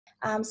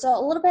So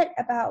a little bit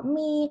about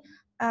me.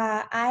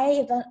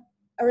 I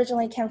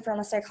originally came from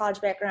a psychology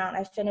background.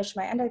 I finished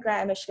my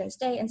undergrad at Michigan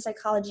State in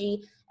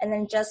psychology and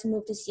then just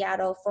moved to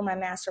Seattle for my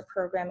master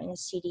program in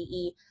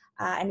HCDE.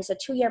 And it's a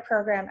 2-year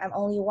program. I'm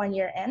only 1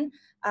 year in.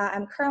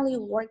 I'm currently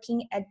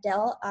working at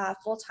Dell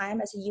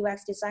full-time as a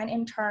UX design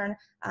intern.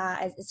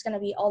 It's going to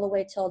be all the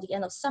way till the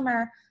end of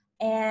summer.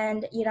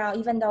 And,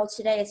 even though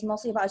today it's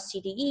mostly about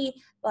CDE,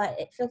 but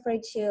feel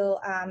free to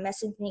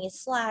message me in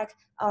Slack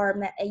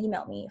or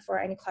email me for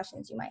any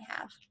questions you might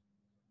have.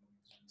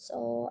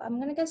 So I'm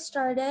going to get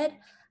started.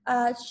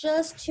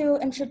 Just to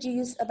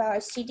introduce about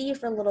HCDE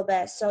for a little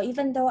bit. So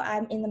even though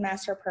I'm in the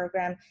master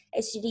program,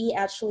 HCDE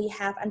actually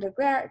have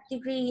undergrad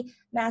degree,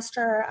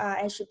 master,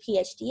 and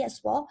PhD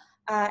as well.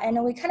 And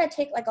then we kind of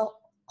take like a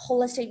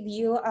holistic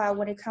view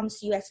when it comes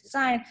to UX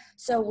design.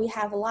 So we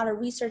have a lot of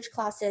research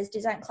classes,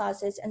 design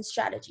classes, and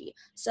strategy.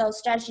 So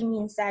strategy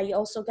means that you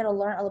also get to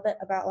learn a little bit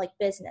about like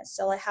business.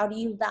 So like how do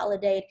you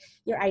validate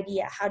your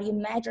idea? How do you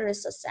measure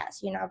its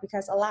success?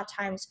 Because a lot of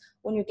times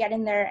when you're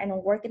getting there and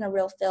work in a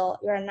real field,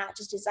 you're not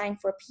just designing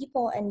for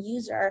people and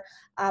user,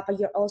 but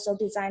you're also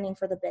designing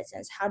for the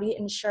business. How do you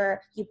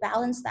ensure you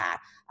balance that?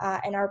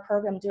 And our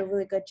program do a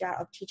really good job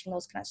of teaching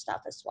those kind of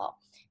stuff as well.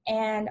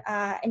 And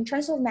in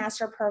terms of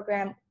master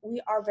program, we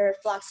are very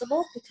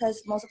flexible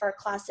because most of our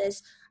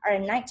classes are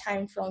at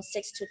nighttime from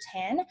 6 to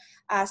 10.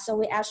 So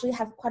we actually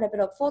have quite a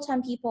bit of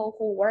full-time people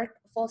who work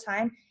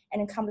full-time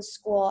and come to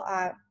school,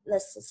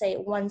 let's say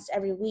once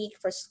every week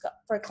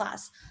for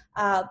class.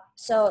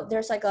 So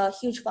there's like a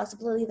huge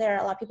flexibility there.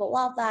 A lot of people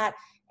love that.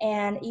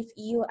 And if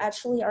you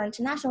actually are an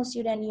international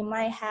student, you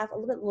might have a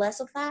little bit less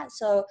of that.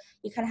 So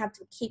you kind of have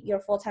to keep your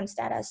full-time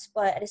status,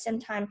 but at the same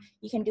time,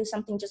 you can do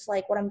something just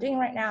like what I'm doing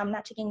right now. I'm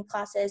not taking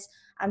classes.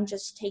 I'm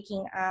just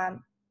taking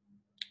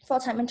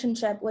full-time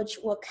internship, which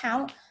will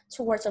count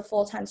towards a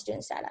full-time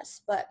student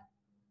status. But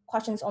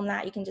questions on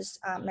that, you can just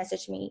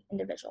message me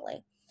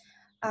individually.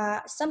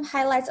 Some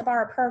highlights about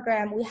our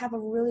program: we have a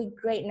really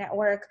great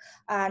network,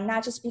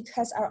 not just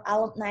because our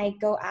alumni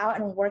go out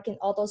and work in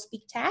all those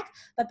big tech,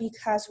 but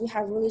because we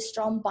have really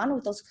strong bond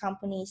with those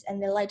companies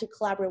and they like to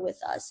collaborate with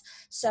us.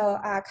 So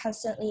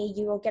constantly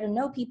you will get to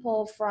know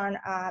people from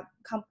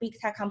big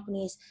tech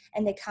companies,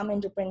 and they come in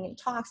to bring in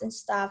talks and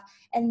stuff.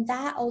 And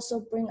that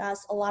also bring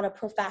us a lot of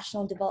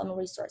professional development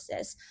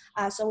resources.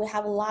 So we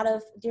have a lot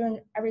of, during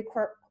every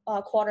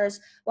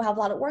quarters, we'll have a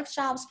lot of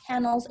workshops,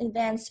 panels,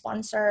 events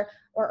sponsored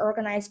or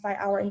organized by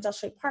our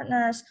industry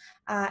partners.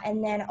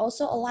 And then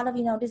also a lot of,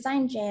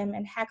 design jam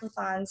and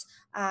hackathons,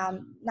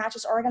 not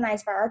just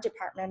organized by our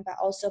department, but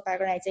also by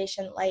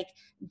organizations like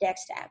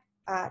DevStack.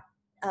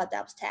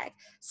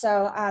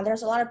 So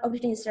there's a lot of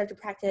opportunities there to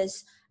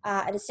practice.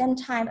 At the same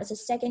time, as a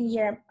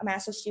second-year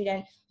master's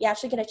student, you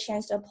actually get a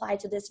chance to apply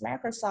to this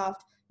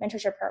Microsoft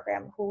mentorship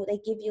program, who they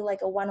give you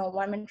like a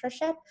one-on-one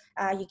mentorship.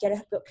 You get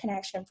a good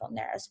connection from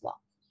there as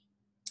well.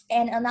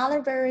 And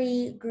another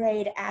very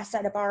great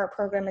asset of our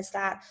program is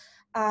that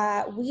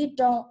we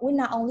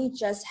not only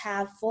just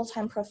have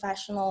full-time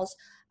professionals,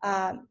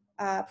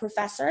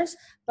 professors,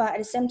 but at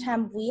the same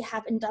time, we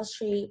have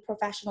industry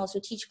professionals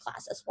who teach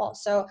class as well.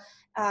 So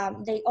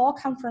they all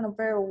come from a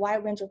very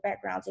wide range of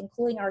backgrounds,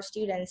 including our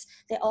students.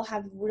 They all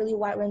have really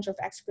wide range of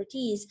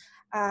expertise,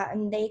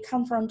 and they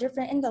come from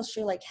different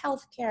industry like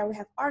healthcare. We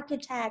have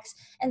architects,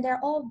 and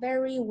they're all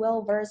very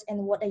well-versed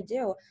in what they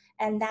do.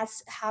 And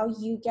that's how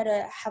you get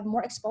to have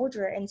more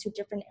exposure into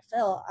different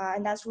fields.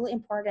 And that's really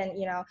important,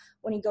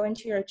 when you go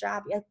into your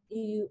job,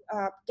 you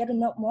get to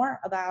know more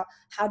about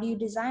how do you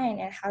design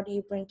and how do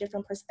you bring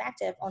different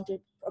perspective onto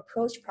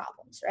approach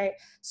problems, right?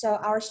 So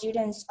our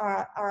students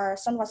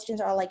some of our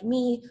students are like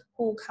me,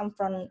 who come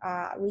from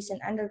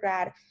recent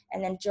undergrad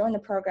and then join the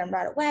program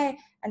right away,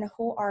 and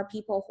who are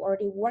people who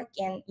already work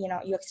in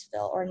UX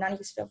field or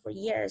non-UX field for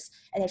years,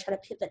 and they try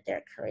to pivot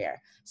their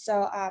career.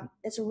 So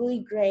it's a really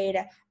great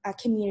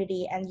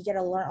community, and you get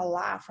to learn a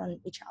lot from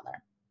each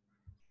other.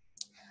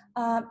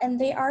 And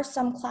there are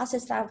some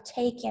classes that I've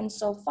taken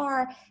so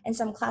far, and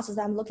some classes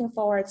that I'm looking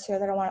forward to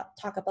that I want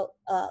to talk about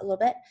a little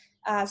bit.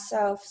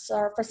 So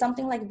for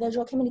something like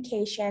visual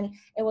communication,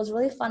 it was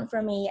really fun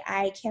for me.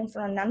 I came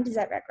from a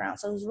non-design background,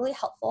 so it was really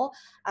helpful.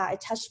 I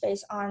touched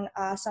base on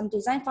some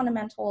design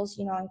fundamentals,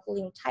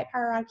 including type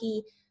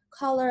hierarchy,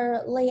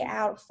 color,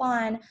 layout,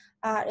 font.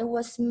 It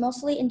was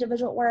mostly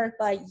individual work,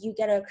 but you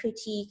get a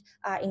critique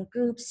in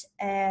groups,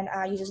 and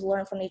you just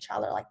learn from each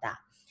other like that.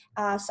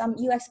 Some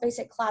UX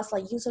basic class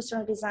like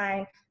user-centered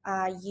design,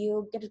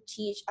 you get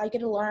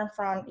to learn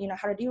from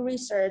how to do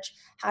research,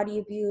 how do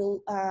you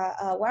build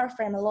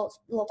wireframe and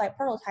low-fi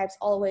prototypes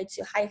all the way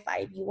to hi-fi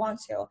if you want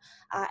to,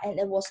 and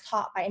it was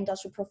taught by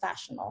industry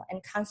professional,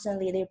 and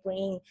constantly they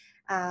bring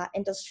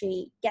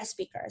industry guest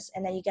speakers,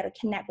 and then you get to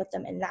connect with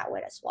them in that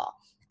way as well.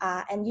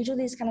 And usually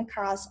these kind of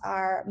cards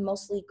are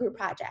mostly group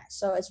projects.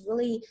 So it's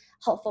really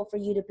helpful for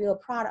you to build a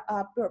product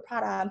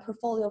and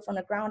portfolio from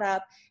the ground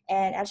up.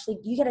 And actually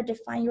you got to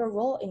define your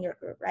role in your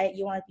group, right?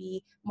 You want to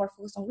be more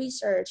focused on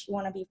research. You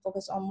want to be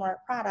focused on more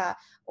product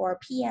or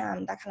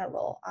PM, that kind of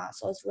role.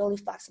 So it's really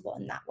flexible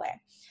in that way.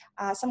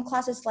 Some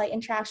classes like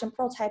interaction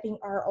prototyping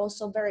are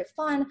also very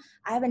fun.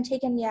 I haven't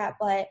taken yet,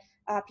 but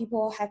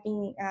people have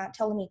been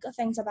telling me good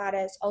things about it.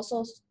 It's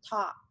also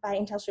taught by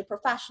industry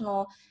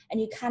professional, and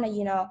you kind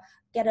of,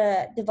 get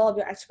to develop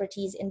your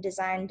expertise in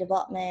design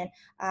development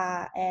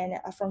and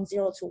from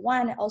 0 to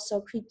 1. Also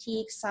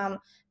critique some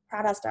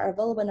products that are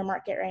available in the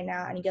market right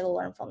now, and you get to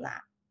learn from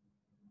that.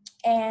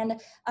 And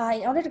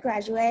in order to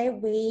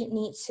graduate, we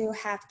need to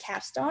have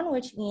capstone,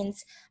 which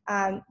means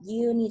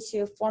you need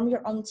to form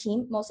your own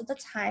team most of the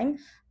time,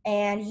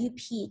 and you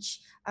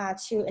pitch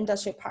to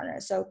industry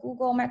partners. So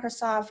Google,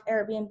 Microsoft,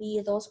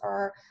 Airbnb, those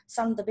are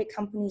some of the big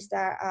companies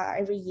that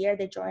every year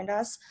they joined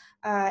us.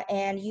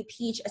 And you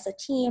pitch as a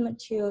team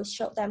to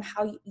show them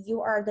how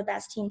you are the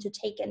best team to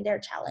take in their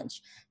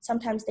challenge.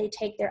 Sometimes they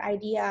take their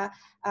idea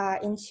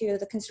into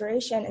the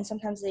consideration, and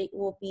sometimes they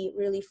will be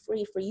really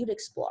free for you to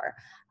explore.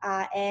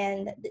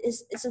 And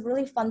it's a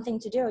really fun thing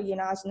to do.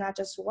 It's not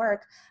just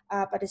work,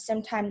 but at the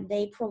same time,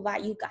 they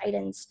provide you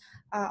guidance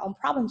on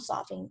problem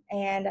solving.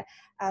 And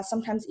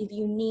sometimes if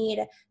you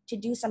need to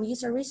do some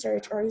user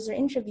research or user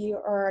interview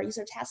or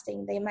user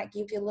testing, they might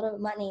give you a little bit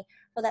of money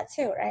for that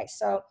too, right?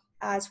 So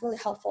it's really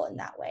helpful in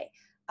that way.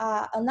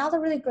 Another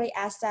really great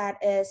asset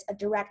is a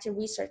directed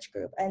research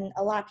group, and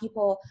a lot of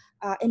people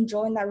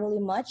enjoy that really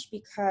much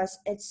because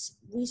it's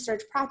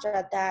research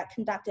project that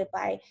conducted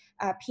by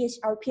our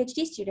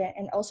PhD student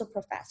and also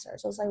professor.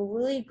 So it's a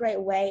really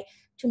great way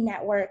to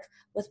network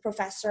with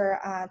professor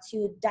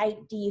to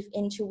dive deep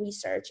into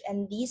research.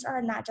 And these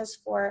are not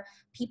just for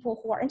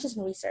people who are interested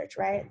in research,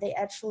 right? There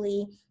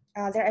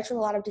are actually a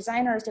lot of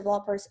designers,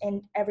 developers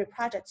in every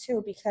project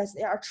too, because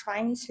they are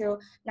trying to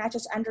not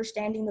just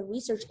understanding the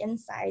research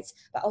insights,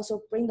 but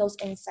also bring those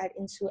insights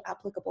into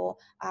applicable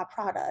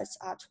products,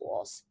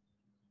 tools,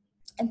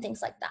 and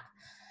things like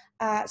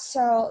that.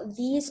 So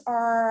these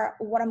are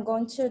what I'm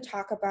going to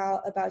talk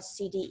about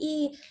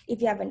CDE. If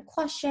you have any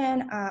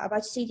question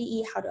about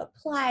CDE, how to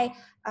apply,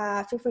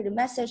 feel free to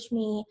message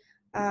me.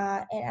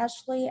 And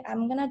actually,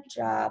 I'm gonna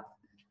drop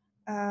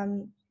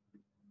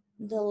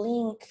the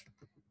link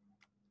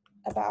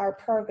about our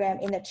program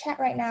in the chat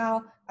right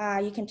now.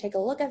 You can take a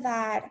look at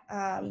that.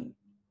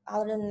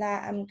 Other than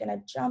that, I'm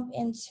gonna jump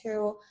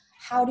into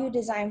how do you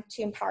design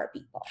to empower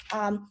people.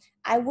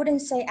 I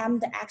wouldn't say I'm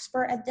the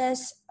expert at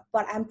this,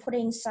 but I'm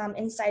putting some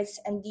insights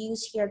and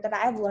views here that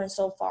I've learned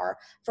so far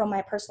from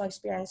my personal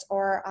experience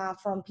or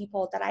from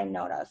people that I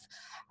know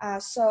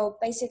of. So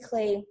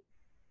basically,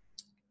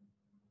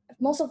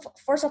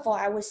 first of all,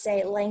 I would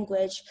say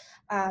language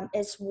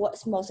is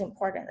what's most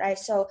important, right?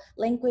 So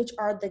language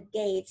are the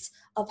gates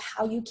of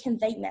how you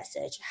convey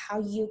message,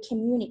 how you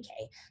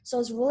communicate. So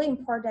it's really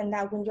important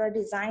that when you're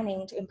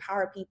designing to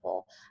empower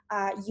people,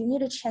 you need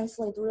to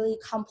translate really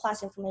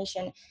complex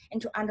information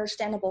into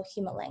understandable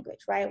human language,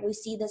 right? We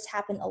see this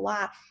happen a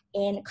lot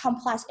in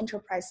complex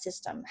enterprise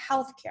system,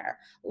 healthcare,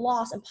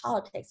 laws, and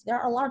politics. There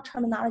are a lot of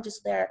terminologies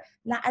there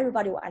not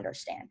everybody will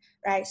understand,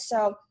 right?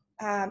 So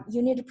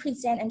you need to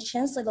present and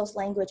translate those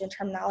language and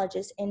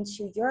terminologies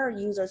into your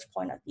user's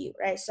point of view,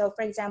 right? So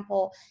for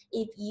example,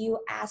 if you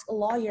ask a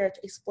lawyer to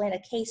explain a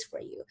case for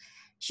you,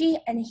 she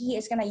and he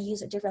is gonna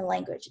use a different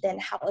language than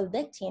how a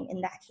victim in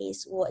that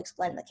case will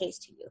explain the case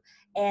to you.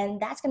 And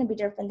that's gonna be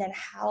different than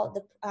how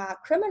the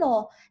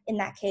criminal in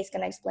that case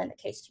gonna explain the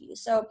case to you.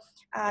 So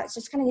it's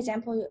just kind of an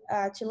example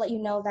to let you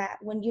know that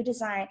when you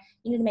design,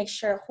 you need to make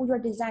sure who you're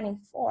designing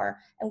for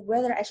and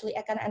whether they're actually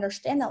gonna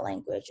understand that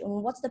language and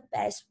what's the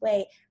best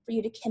way for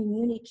you to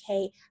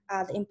communicate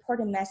the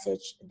important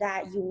message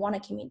that you want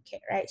to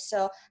communicate, right?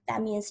 So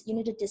that means you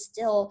need to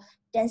distill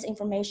dense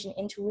information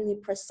into really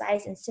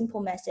precise and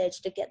simple message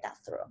to get that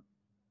through.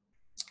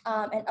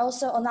 And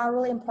also another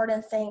really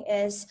important thing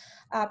is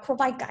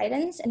provide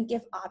guidance and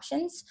give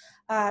options.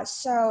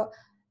 So,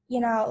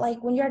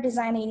 like when you're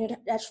designing, you need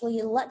to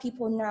actually let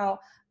people know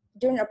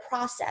during a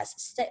process,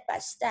 step by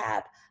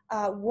step,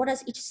 what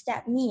does each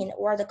step mean,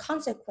 or the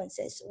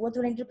consequences, what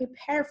do they need to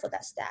prepare for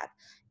that step,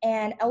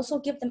 and also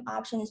give them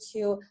options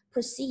to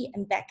proceed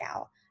and back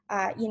out.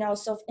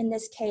 So in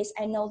this case,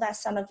 I know that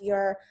some of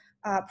your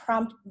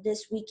prompt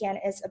this weekend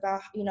is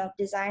about,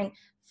 design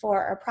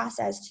for a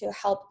process to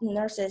help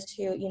nurses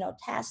to,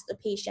 test the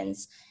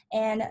patients.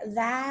 And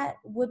that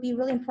would be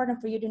really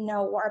important for you to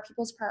know what are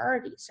people's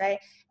priorities, right?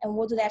 And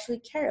what do they actually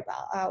care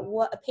about?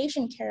 What a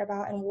patient care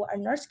about and what a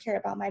nurse care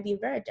about might be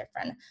very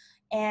different.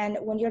 And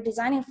when you're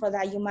designing for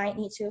that, you might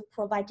need to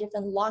provide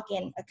different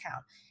login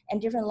account,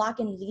 and different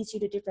login leads you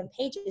to different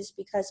pages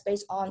because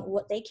based on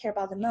what they care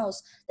about the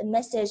most, the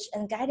message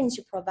and guidance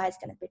you provide is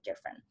going to be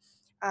different.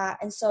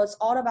 And so it's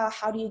all about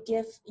how do you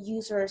give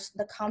users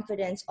the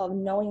confidence of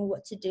knowing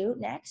what to do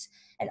next,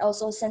 and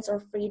also a sense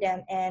of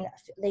freedom, and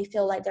they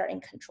feel like they're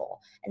in control.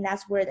 And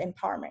that's where the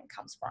empowerment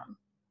comes from.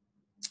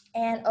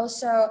 And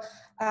also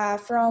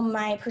from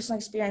my personal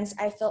experience,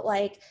 I felt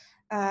like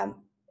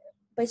um,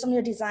 based on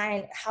your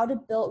design, how to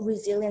build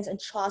resilience and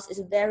trust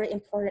is very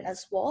important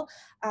as well.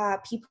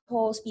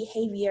 People's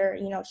behavior,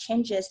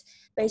 changes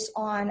based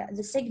on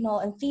the signal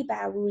and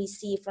feedback we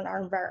receive from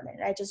our environment,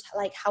 right? Just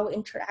like how we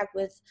interact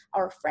with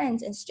our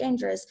friends and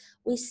strangers,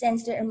 we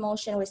sense their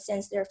emotion, we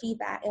sense their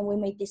feedback, and we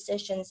make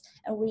decisions,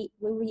 and we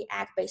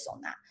react based on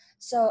that.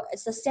 So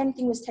it's the same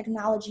thing with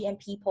technology and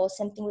people,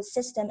 same thing with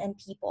system and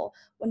people.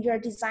 When you're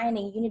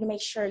designing, you need to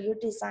make sure your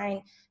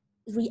design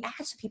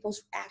react to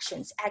people's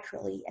actions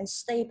accurately and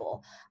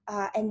stable,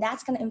 and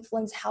that's going to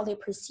influence how they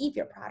perceive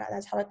your product.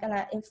 That's how it's going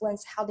to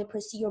influence how they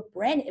perceive your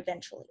brand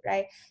eventually,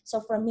 right?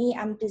 So for me,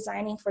 I'm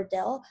designing for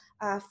Dell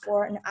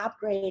for an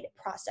upgrade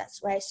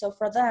process, right? So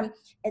for them,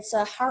 it's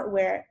a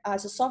hardware,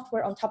 it's a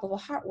software on top of a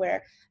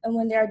hardware, and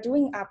when they're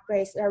doing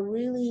upgrades, they're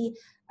really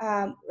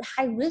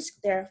high risk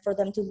there for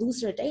them to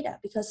lose their data,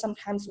 because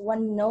sometimes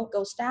one node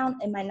goes down,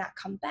 it might not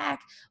come back.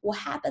 What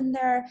happened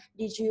there?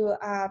 Did you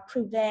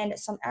prevent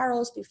some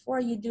errors before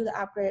you do the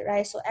upgrade,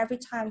 right? So every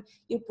time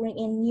you bring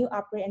in new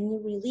upgrade and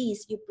new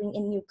release, you bring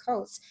in new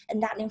codes,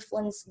 and that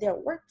influence their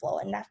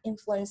workflow, and that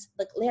influence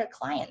their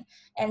client,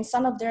 and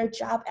some of their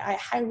job at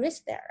high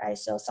risk there, right?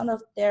 So some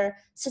of their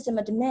system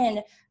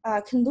admin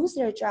can lose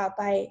their job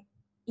by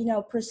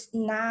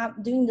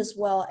not doing this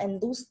well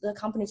and lose the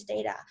company's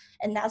data,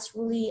 and that's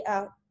really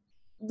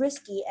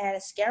risky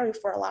and scary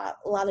for a lot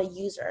of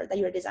user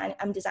that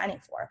I'm designing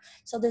for.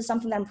 So this is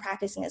something that I'm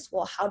practicing as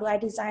well. How do I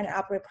design an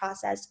upgrade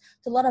process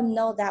to let them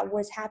know that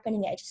what's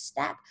happening at each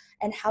step,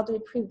 and how do we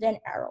prevent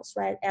errors,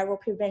 right? Error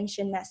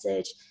prevention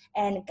message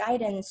and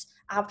guidance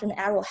after an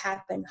error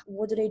happen.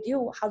 What do they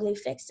do? How do they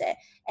fix it?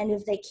 And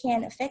if they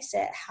can't fix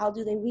it, how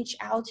do they reach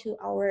out to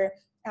our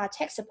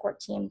tech support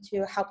team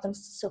to help them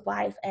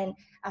survive and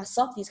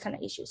solve these kind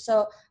of issues?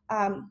 So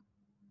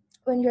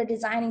when you're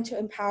designing to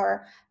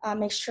empower,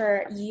 make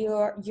sure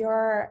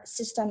your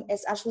system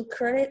is actually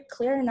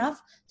clear enough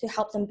to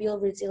help them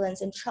build resilience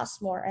and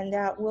trust more, and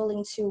they're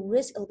willing to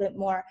risk a little bit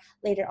more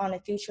later on in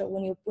the future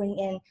when you bring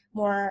in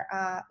more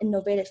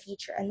innovative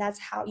feature. And that's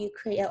how you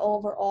create an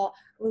overall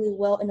really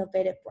well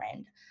innovative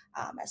brand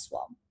as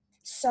well.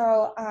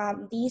 So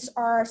these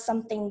are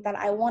something that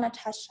I want to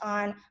touch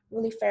on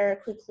really very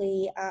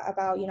quickly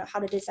about how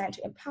to design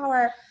to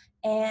empower.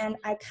 And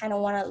I kind of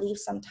want to leave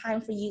some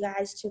time for you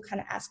guys to kind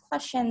of ask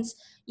questions.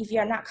 If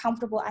you're not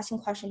comfortable asking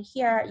questions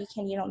here, you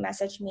can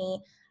message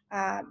me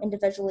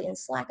individually in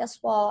Slack as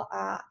well.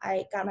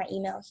 I got my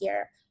email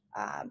here.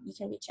 You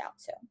can reach out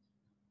to.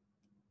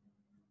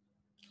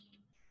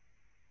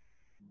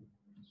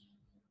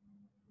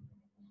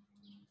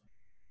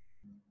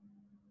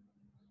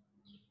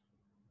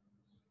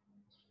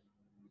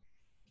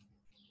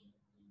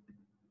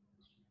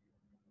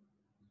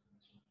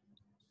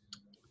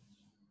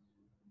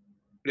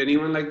 Would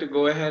anyone like to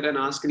go ahead and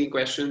ask any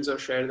questions or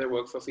share their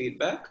work for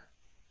feedback?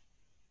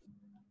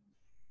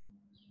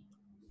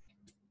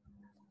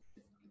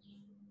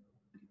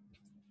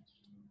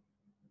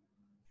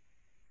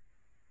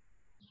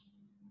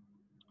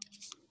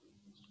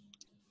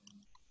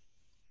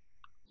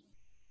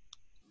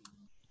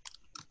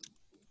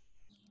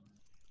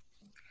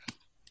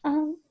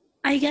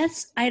 I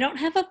guess I don't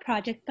have a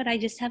project, but I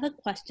just have a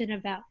question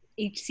about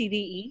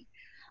HCDE.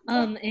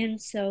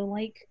 And so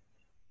like,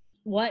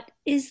 what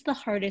is the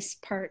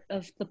hardest part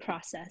of the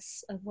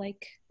process of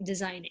like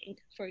designing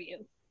for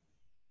you?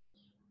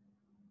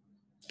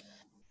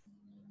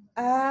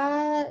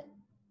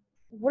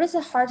 What is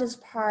the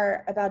hardest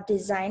part about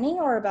designing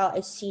or about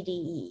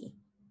HCDE?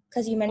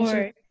 Because you mentioned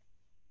Or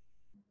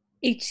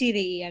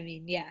HCDE, I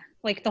mean, yeah,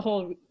 like the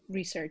whole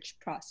research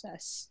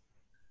process.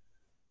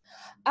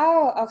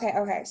 Oh,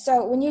 okay.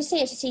 So when you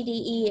say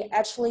HCDE,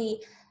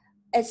 actually,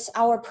 it's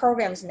our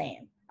program's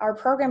name. Our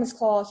program is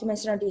called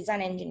Human-Centered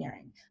Design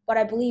Engineering. But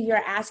I believe you're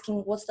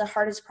asking what's the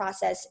hardest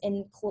process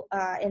in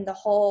the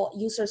whole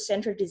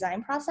user-centered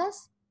design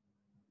process?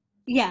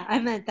 Yeah, I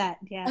meant that.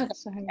 Yeah, Okay,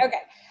 sorry.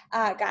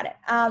 got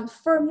it.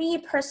 For me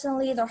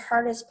personally, the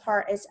hardest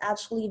part is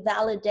actually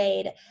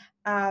validate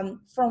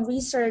from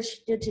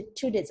research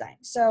to design.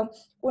 So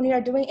when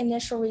you're doing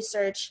initial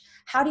research,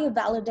 how do you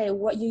validate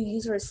what your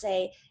users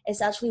say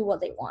is actually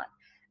what they want?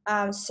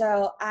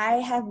 So I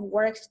have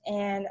worked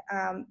in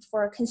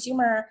for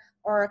consumer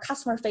or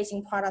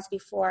customer-facing products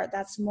before.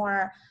 That's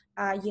more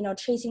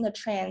chasing the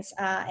trends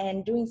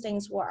and doing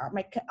things what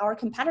our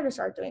competitors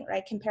are doing,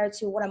 right? Compared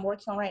to what I'm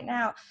working on right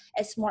now,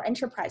 it's more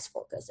enterprise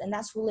focused, and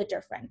that's really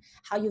different.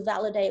 How you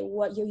validate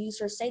what your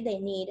users say they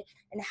need,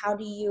 and how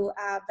do you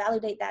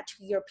validate that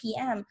to your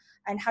PM,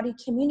 and how do you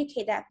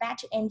communicate that back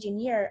to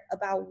engineer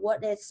about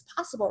what is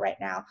possible right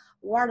now,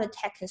 what are the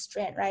tech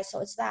constraints, right?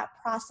 So it's that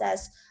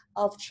process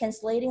of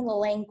translating the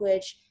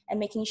language and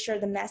making sure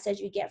the message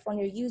you get from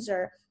your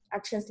user are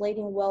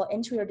translating well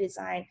into your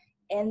design,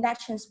 and that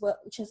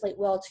translate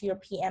well to your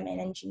PM and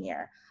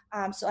engineer.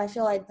 So I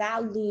feel like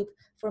that loop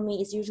for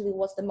me is usually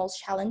what's the most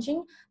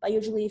challenging. But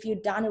usually if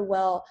you've done it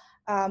well,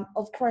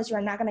 of course,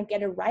 you're not going to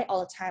get it right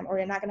all the time, or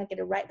you're not going to get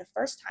it right the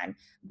first time.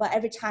 But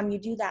every time you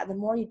do that, the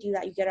more you do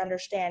that, you get to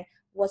understand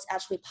what's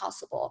actually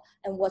possible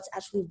and what's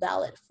actually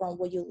valid from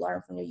what you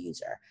learn from your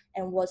user,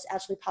 and what's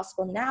actually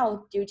possible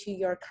now due to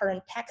your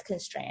current tech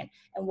constraint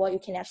and what you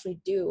can actually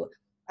do.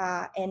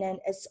 And then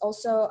it's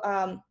also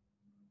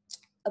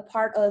a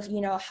part of,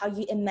 you know, how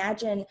you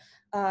imagine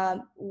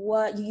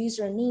what your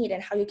user need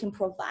and how you can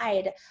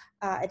provide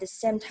at the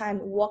same time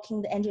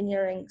walking the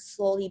engineering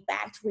slowly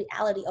back to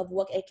reality of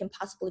what it can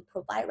possibly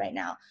provide right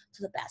now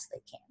to the best they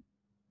can.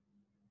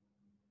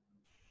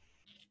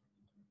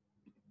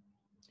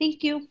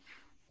 Thank you.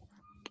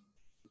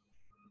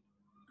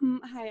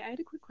 Hi, I had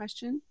a quick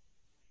question.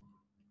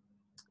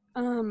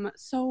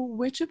 So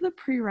which of the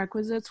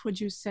prerequisites would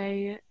you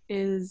say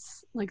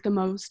is like the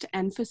most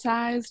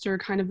emphasized or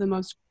kind of the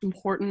most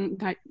important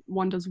that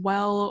one does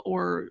well?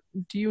 Or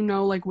do you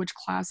know like which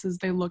classes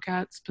they look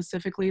at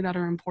specifically that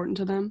are important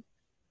to them?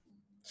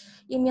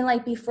 You mean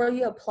like before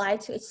you apply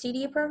to a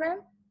HCDE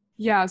program?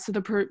 Yeah, so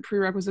the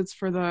prerequisites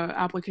for the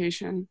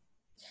application.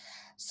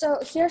 So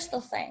here's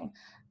the thing.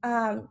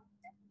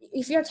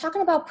 If you're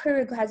talking about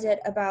prerequisite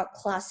about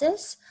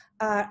classes,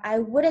 I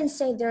wouldn't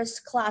say there's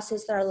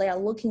classes that are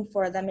looking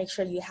for that make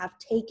sure you have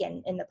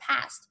taken in the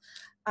past.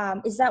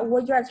 Is that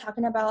what you're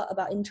talking about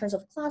in terms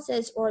of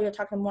classes, or you're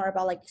talking more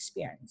about like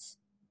experience?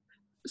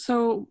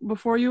 So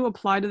before you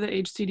apply to the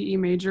HCDE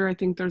major, I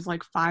think there's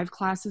like 5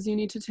 classes you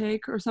need to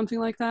take or something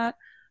like that.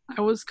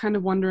 I was kind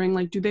of wondering,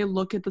 like, do they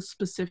look at the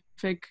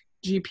specific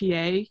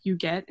GPA you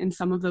get in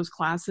some of those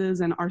classes,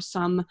 and are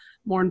some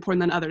more important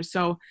than others?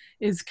 So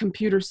is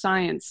computer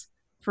science,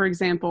 for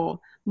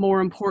example, more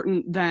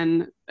important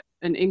than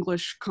an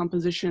English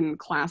composition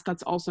class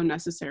that's also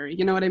necessary?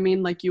 You know what I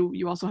mean? Like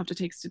you also have to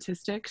take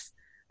statistics,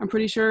 I'm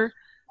pretty sure.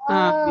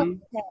 Okay.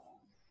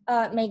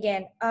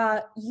 Megan,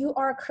 you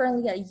are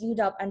currently a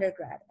UW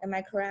undergrad, am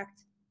I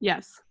correct?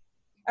 Yes.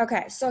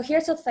 Okay, so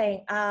here's the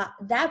thing.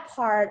 That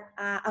part,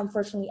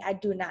 unfortunately, I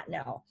do not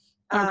know.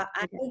 Okay.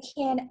 I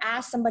can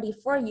ask somebody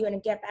for you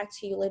and get back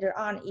to you later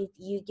on if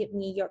you give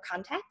me your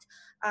contact,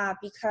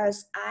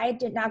 because I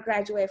did not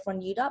graduate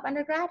from UW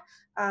undergrad.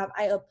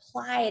 I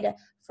applied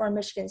for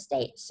Michigan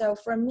State. So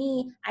for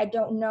me, I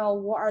don't know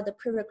what are the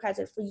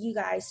prerequisites for you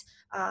guys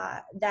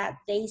that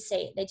they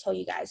tell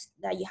you guys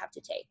that you have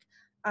to take.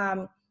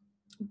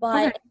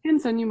 But Okay, I can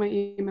send you my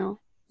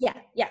email.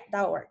 yeah,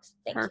 that works.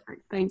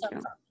 Perfect. Thank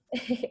you.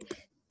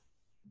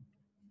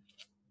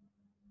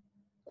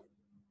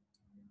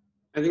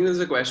 I think there's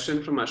a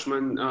question from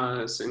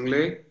Ashman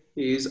Single.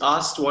 He's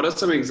asked, what are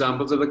some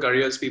examples of the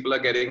careers people are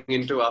getting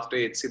into after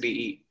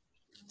HCDE?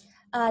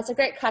 It's a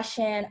great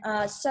question.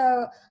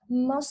 So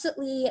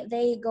mostly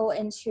they go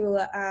into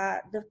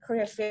the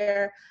career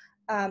fair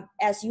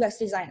as UX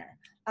designer.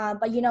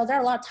 But you know, there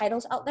are a lot of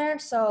titles out there.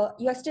 So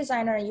UX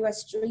designer and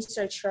UX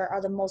researcher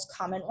are the most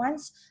common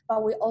ones.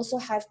 But we also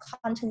have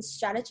content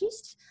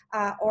strategist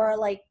or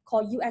like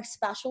called UX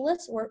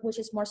specialist, which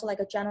is more so like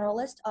a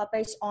generalist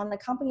based on the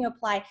company you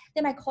apply.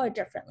 They might call it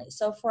differently.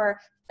 So for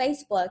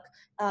Facebook,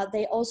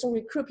 they also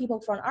recruit people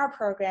from our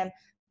program.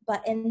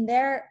 But in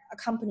their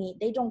company,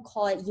 they don't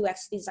call it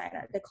UX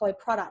designer. They call it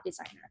product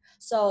designer.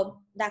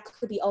 So that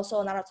could be also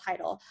another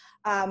title.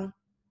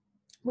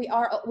 We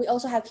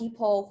also have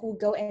people who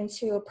go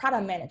into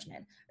product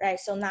management, right?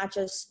 So not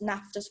just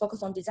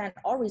focus on design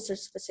or research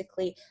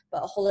specifically,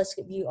 but a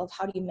holistic view of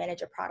how do you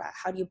manage a product,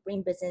 how do you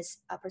bring business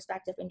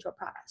perspective into a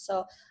product.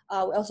 So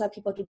we also have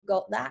people who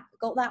go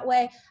that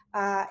way.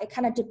 It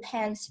kind of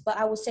depends, but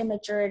I would say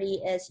majority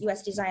is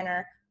UX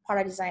designer,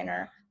 product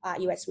designer,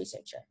 UX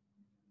researcher.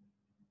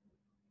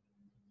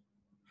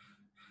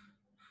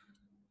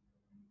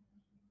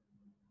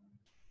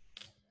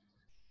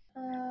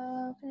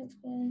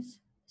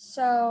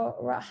 So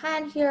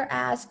Rahan here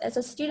asks, as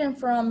a student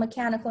from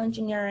mechanical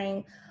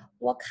engineering,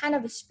 what kind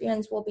of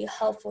experience will be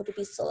helpful to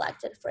be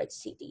selected for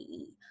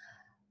HCDE?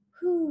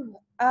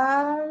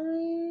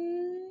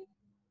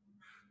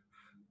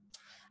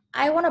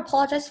 I want to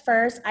apologize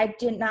first. I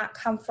did not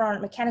come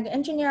from mechanical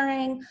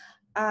engineering.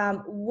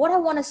 What I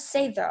want to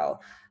say though,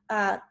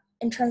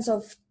 in terms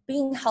of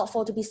being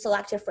helpful to be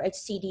selected for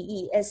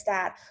HCDE is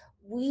that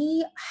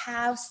we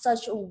have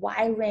such a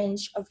wide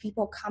range of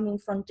people coming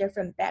from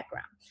different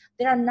backgrounds.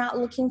 They are not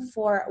looking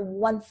for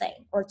one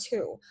thing or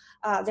two.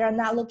 They are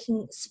not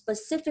looking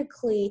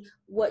specifically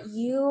what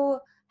you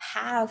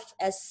have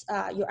as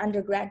your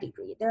undergrad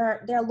degree.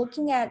 They're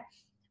looking at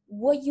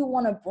what you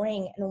want to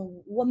bring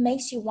and what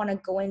makes you want to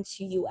go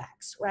into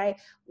UX,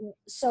 right?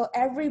 So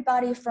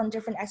everybody from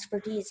different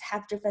expertise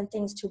have different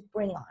things to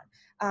bring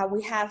on.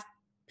 We have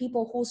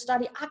people who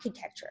study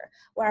architecture,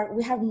 where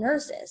we have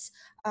nurses.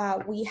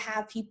 We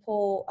have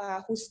people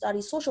who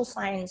study social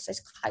science,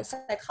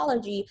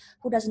 psychology,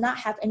 who does not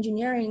have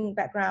engineering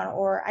background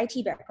or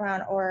IT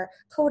background or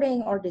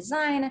coding or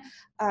design,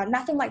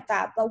 nothing like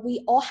that. But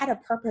we all had a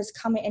purpose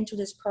coming into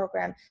this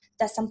program.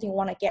 That's something we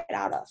want to get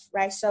out of,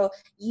 right? So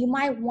you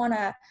might want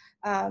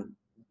to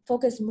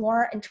focus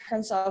more in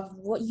terms of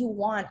what you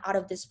want out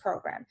of this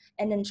program,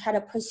 and then try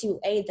to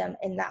persuade them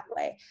in that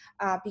way,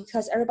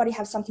 because everybody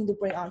has something to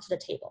bring onto the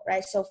table,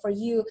 right? So for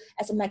you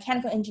as a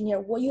mechanical engineer,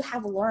 what you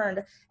have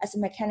learned as a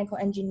mechanical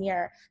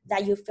engineer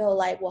that you feel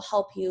like will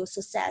help you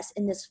success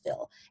in this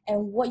field,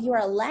 and what you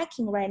are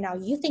lacking right now,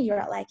 you think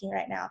you're lacking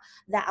right now,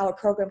 that our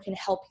program can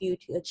help you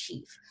to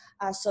achieve.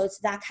 So it's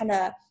that kind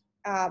of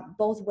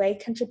both way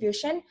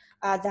contribution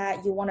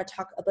that you want to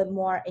talk a bit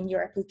more in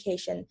your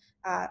application.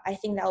 I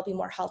think that will be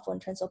more helpful in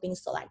terms of being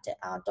selected.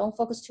 Don't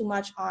focus too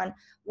much on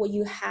what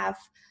you have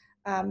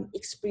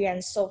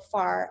experienced so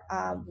far.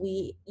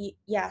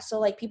 So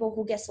like people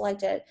who get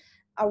selected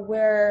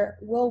are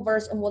well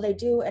versed in what they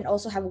do and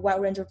also have a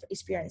wide range of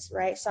experience,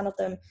 right? Some of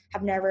them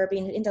have never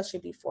been in the industry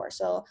before.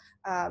 So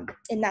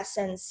in that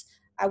sense,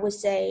 I would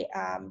say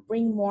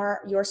bring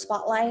more your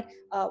spotlight,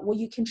 what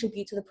you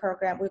contribute to the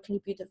program, what you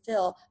contribute to the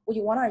field, what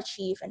you want to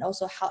achieve, and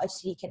also how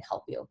HCDE can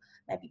help you.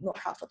 Might be more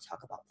helpful to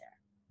talk about there.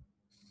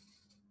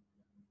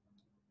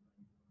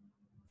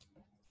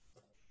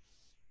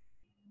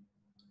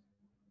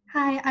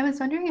 Hi, I was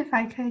wondering if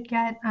I could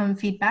get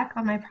feedback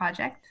on my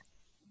project.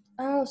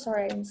 Oh,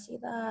 sorry, I didn't see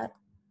that.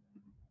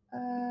 Okay.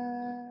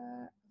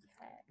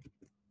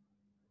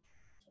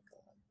 Take a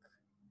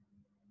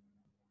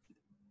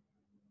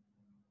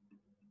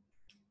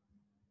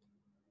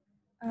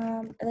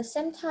look. At the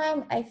same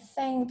time, I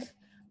think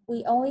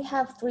we only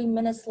have 3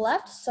 minutes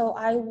left, so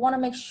I want to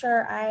make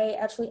sure I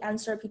actually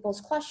answer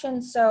people's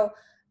questions. So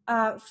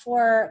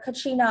for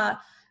Katrina,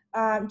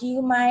 do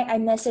you mind I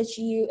message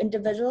you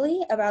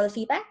individually about the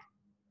feedback?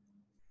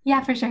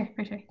 Yeah, for sure,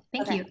 for sure.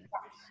 Thank Okay. you.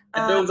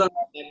 Ethel's on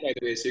Slack, by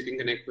the way, so you can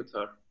connect with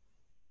her.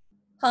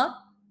 Huh?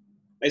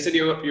 I said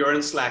you're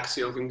in Slack,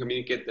 so you can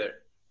communicate there.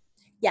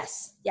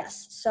 Yes,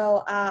 yes.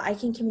 So I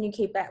can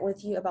communicate back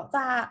with you about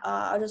that.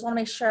 I just want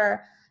to make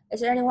sure,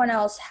 is there anyone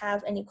else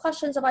have any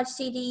questions about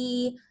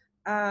CDE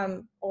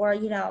or,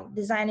 you know,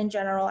 design in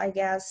general, I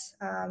guess?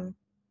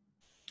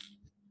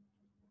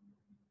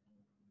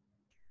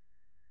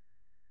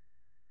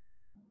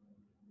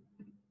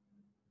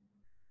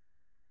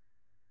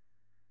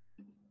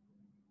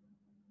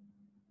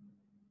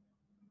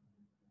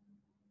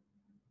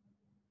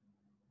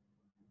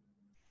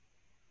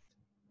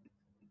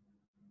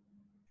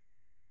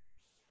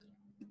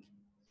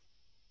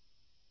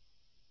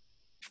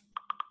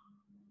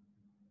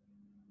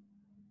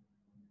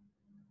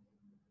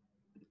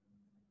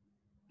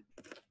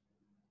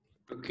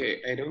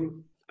 Okay,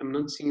 I'm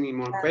not seeing any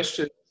more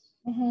questions.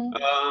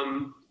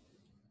 Mm-hmm.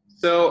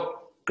 So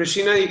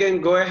Christina, you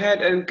can go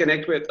ahead and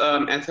connect with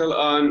Ethel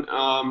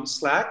on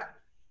Slack.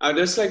 I'd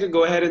just like to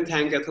go ahead and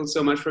thank Ethel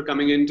so much for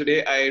coming in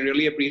today. I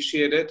really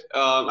appreciate it.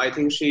 I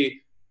think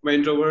she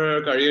went over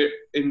her career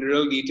in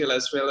real detail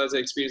as well as her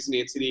experience in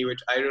HCDE,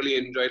 which I really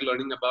enjoyed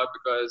learning about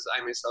because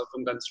I myself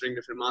am considering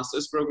different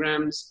master's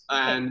programs.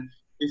 And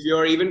if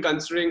you're even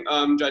considering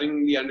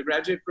joining the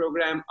undergraduate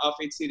program of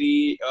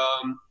HCDE,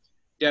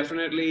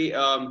 definitely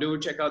do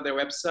check out their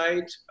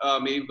website.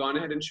 We've gone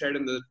ahead and shared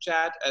in the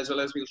chat, as well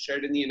as we'll share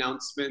it in the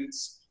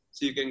announcements,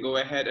 so you can go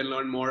ahead and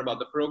learn more about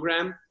the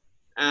program.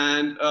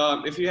 And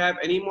if you have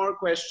any more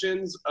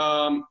questions,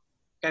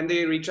 can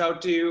they reach out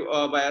to you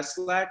via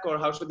Slack, or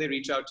how should they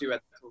reach out to you,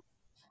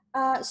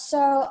 Ethel?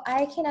 So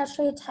I can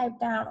actually type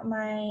down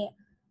my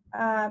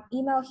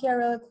email here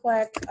really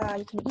quick.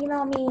 You can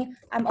email me.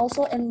 I'm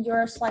also in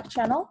your Slack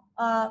channel.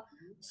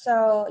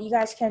 So you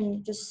guys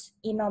can just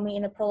email me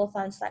in the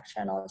Protothon Slack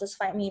channel. Just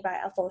find me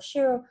by Ethel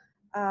Shu,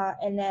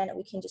 and then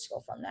we can just go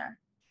from there.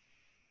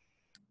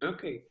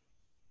 Okay.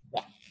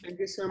 Yeah. Thank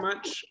you so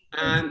much.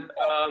 And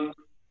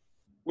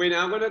we're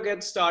now going to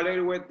get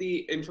started with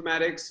the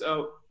informatics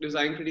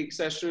design critique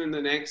session in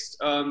the next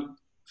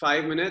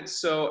 5 minutes.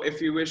 So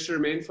if you wish to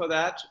remain for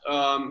that,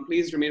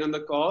 please remain on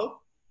the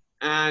call.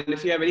 And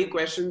if you have any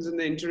questions in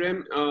the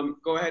interim,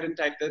 go ahead and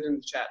type that in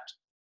the chat.